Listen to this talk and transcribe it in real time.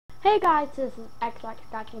Hey guys, this is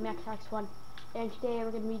XX.GameXX1, and today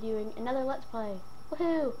we're going to be doing another Let's Play.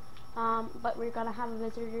 Woohoo! But we're going to have a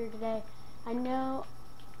visitor today. I know,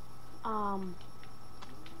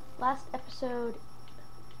 last episode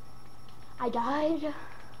I died,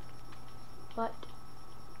 but,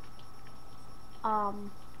 I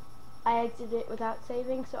exited it without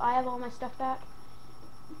saving, so I have all my stuff back.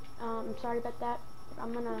 I'm sorry about that.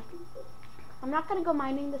 I'm not gonna go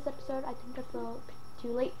mining this episode. I think that's a little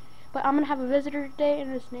too late. But I'm gonna have a visitor today, and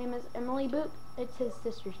his name is Emily Boop. It's his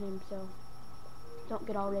sister's name, so don't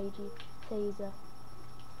get all ragey. Say he's a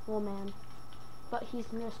woman, but he's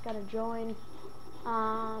just gonna join.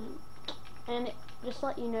 And just to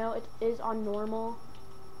let you know, it is on normal.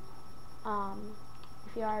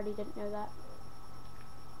 If you already didn't know that.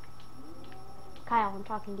 Kyle, I'm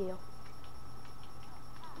talking to you.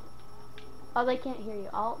 Oh, they can't hear you.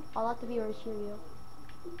 I'll let the viewers hear you.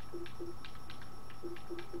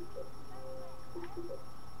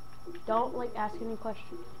 Don't ask any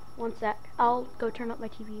questions. One sec. I'll go turn up my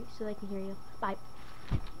TV so they can hear you. Bye.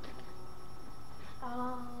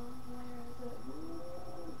 Where is it?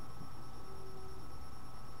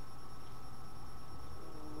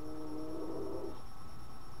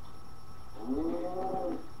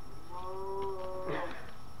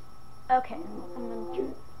 Okay, I'm gonna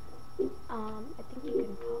turn. I think you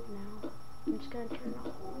can talk now. I'm just gonna turn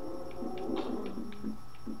off.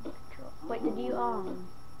 Control. Wait, did you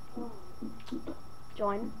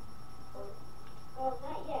join? Oh,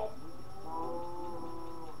 not yet.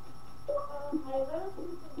 I wrote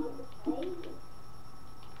something on the site.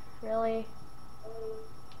 Really?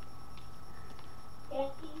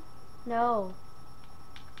 Jackie? No.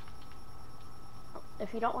 If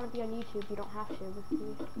you don't want to be on YouTube, you don't have to.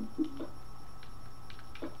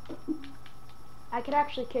 I could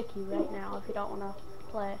actually kick you right now if you don't want to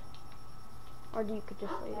play. Or you could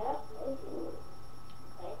just leave.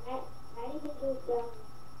 Okay.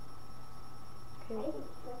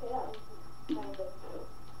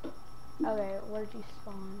 Okay, where'd you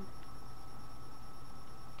spawn?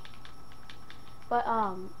 But,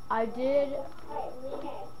 I did...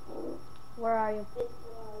 Where are you?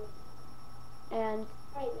 And...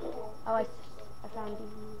 Oh, I found you.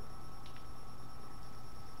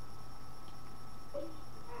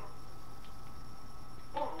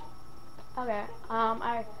 Okay,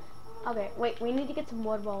 okay, wait, we need to get some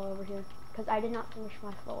wood wall over here, because I did not finish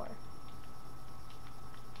my floor.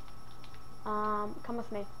 Come with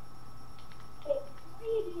me. Wait, before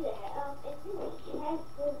you do that,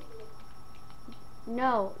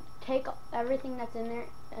 No, take everything that's in there,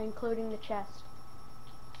 including the chest.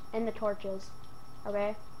 And the torches.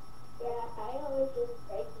 Okay? yeah, I always just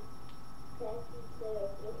break the chest instead of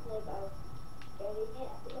just getting it.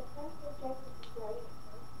 Because the chest is right.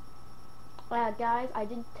 Guys, I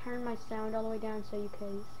did turn my sound all the way down so you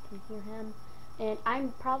guys can hear him. And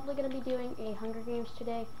I'm probably going to be doing a Hunger Games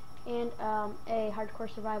today and a Hardcore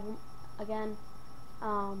Survival again.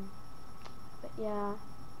 But yeah.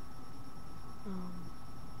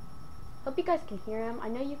 Hope you guys can hear him. I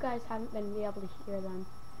know you guys haven't been able to hear them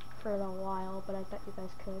for a while, but I thought you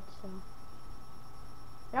guys could, so.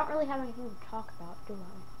 I don't really have anything to talk about, do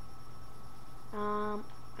I?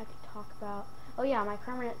 I could talk about... Oh yeah, my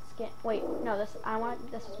permanent skin. Wait, no, this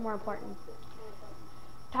is more important.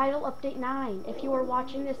 Title Update 9. If you are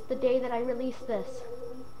watching this the day that I release this,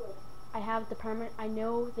 I have the permanent. I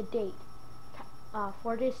know the date.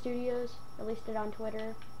 4Day Studios released it on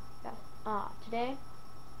Twitter. Yeah. Today,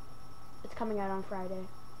 it's coming out on Friday.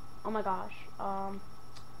 Oh my gosh.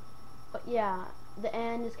 But yeah, the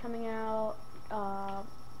End is coming out.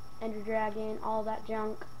 Ender Dragon, all that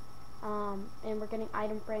junk. And we're getting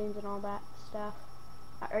item frames and all that stuff.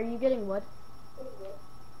 Are you getting wood?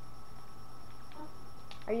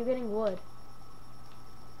 Are you getting wood?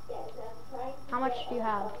 Yes, I'm trying to. How much do you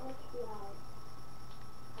have?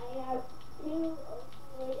 I have 2 wood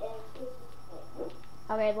and 2 sticks.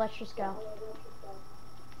 Okay, let's just go.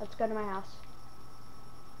 Let's go to my house.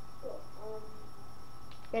 Cool.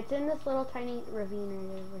 It's in this little tiny ravine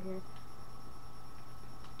right over here.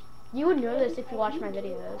 You would know this if you watch my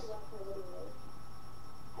videos.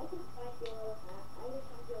 I can find your little map.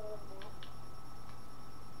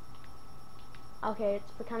 Okay,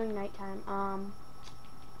 it's becoming nighttime. I'm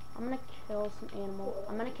gonna kill some animal.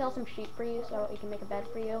 I'm gonna kill some sheep for you so we can make a bed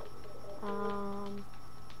for you. Come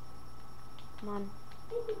on.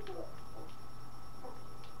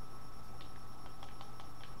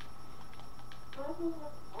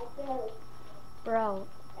 Bro,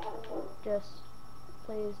 just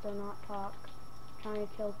please do not talk. I'm trying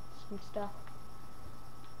to kill some stuff.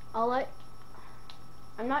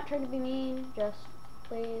 I'm not trying to be mean, just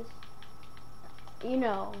please You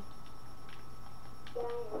know. Yeah, I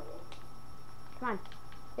know. Come on.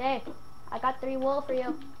 Yay. I got 3 wool for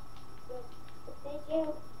you. Thank you.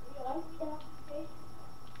 You like me to help you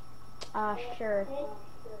fish? Sure. Sure.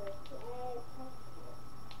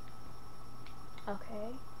 Okay.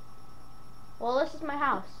 Well, this is my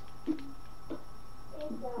house.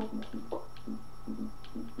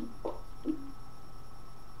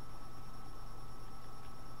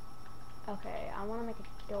 Okay, I want to make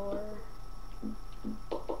a door.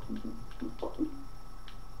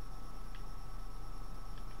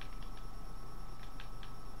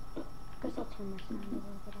 Guess I'll turn my sound a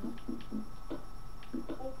little bit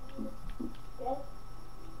up.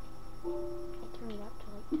 I'll turn it up to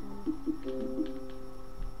like 10.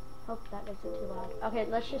 Hope that isn't too loud. Okay,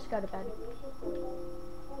 let's just go to bed.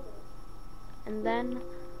 And then,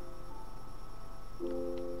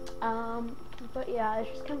 but yeah,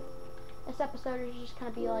 it's just this episode is just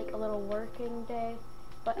gonna be like a little working day.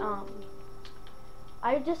 But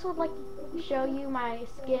I just would like to show you my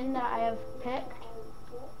skin that I have picked.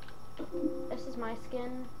 This is my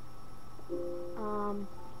skin.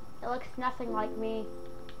 It looks nothing like me.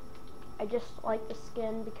 I just like the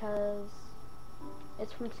skin because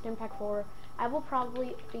it's from Skin Pack 4. I will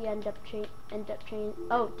probably be end up change.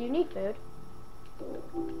 Oh, do you need food?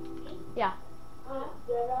 Yeah. I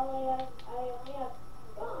only have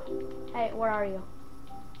gone. Hey, where are you?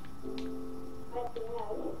 At the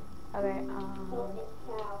house. Okay.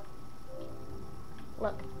 Cow.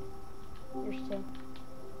 Look. Here's 2.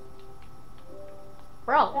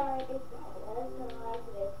 Bro. Sorry, it's not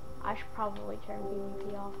accident. I should probably turn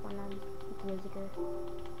PvP off when I'm with the visitor.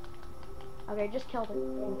 Okay, just killed a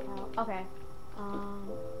cow. Okay.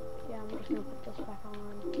 Yeah, I'm just gonna put this back on.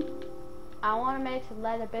 I want to make some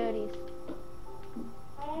leather booties.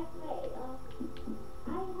 I have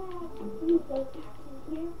these those axes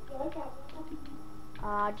here. You like that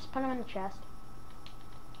one? Just put them in the chest.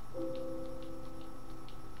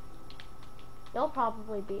 They'll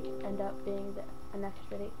probably end up being the next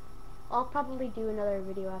video. I'll probably do another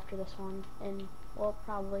video after this one, and we'll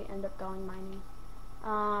probably end up going mining.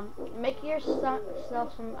 Make yourself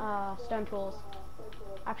some stone tools.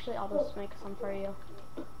 Actually, I'll just make some for you.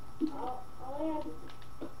 All I have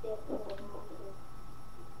is this one.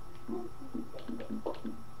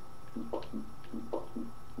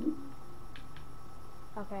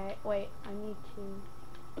 Okay, wait, I need to...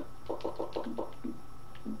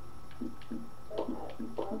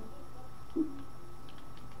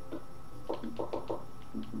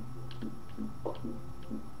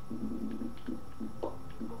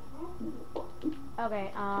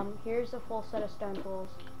 Okay, here's a full set of stone tools,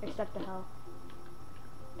 except the hoe.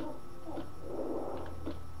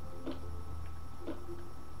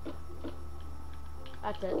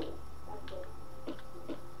 That's it.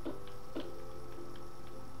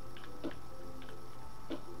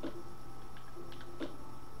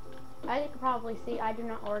 As you can probably see, I do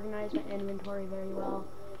not organize my inventory very well.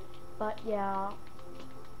 But yeah,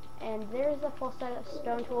 and there's a full set of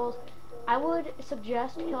stone tools. I would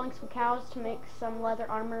suggest killing some cows to make some leather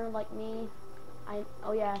armor like me.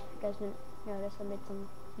 Oh yeah, if you guys didn't notice, I made some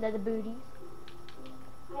leather booties.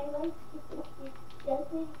 I like to,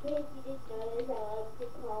 just in case you didn't notice, I like to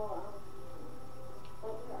call,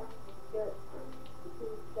 dirt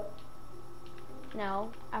stuff.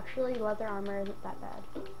 No, actually leather armor isn't that bad.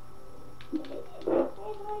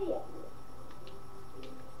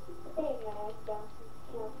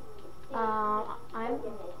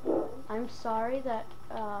 I'm sorry that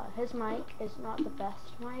his mic is not the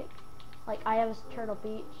best mic. Like, I have a Turtle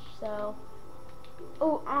Beach, so...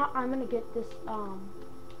 Oh, I'm gonna get this,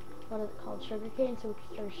 what is it called? Sugarcane, so we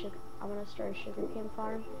can start I'm gonna start a sugarcane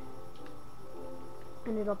farm.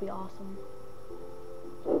 And it'll be awesome.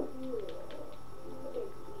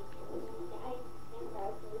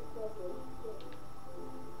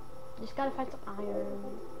 Just gotta find some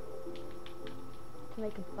iron to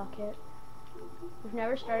make a bucket. We've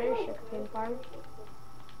never started a sugarcane farm.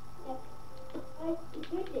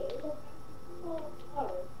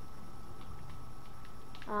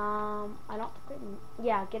 I don't think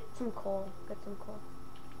yeah, get some coal. Get some coal.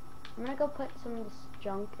 I'm gonna go put some of this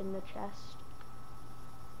junk in the chest.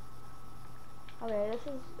 Okay,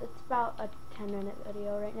 it's about a 10-minute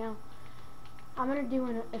video right now. I'm gonna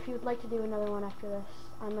do if you would like to do another one after this,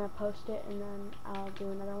 I'm gonna post it and then I'll do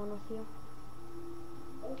another one with you.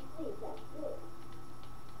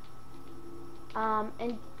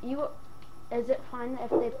 And is it fine if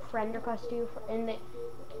they friend request you in the...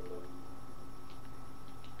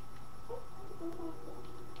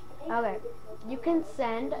 Okay, you can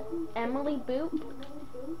send Emily Boop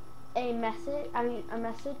a message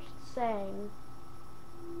saying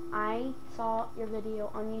I saw your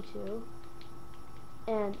video on YouTube,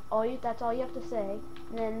 and that's all you have to say.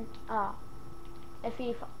 And then if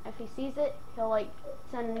he sees it, he'll like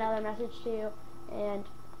send another message to you, and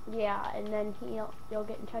yeah, and then you'll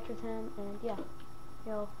get in touch with him, and yeah,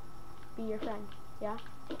 he'll be your friend. Yeah.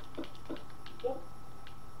 Yep.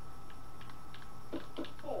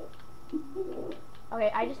 Hey.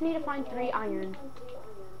 Okay, I just need to find 3 iron.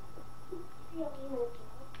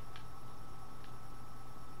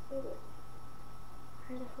 Where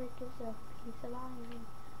the freak is a piece of iron?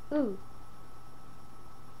 Ooh.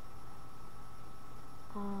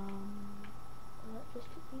 Just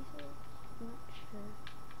 2 pieces? I'm not sure.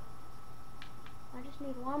 I just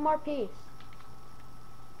need 1 more piece.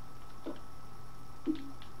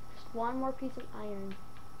 Just 1 more piece of iron.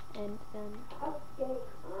 And then...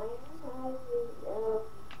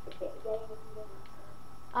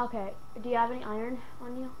 Okay, do you have any iron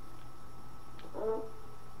on you?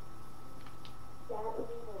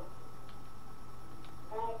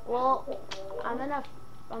 Well, I'm gonna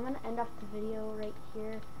end off the video right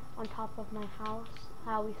here on top of my house,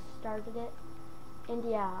 how we started it. And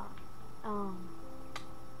yeah,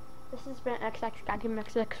 this has been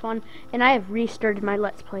XX1, and I have restarted my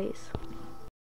Let's Plays.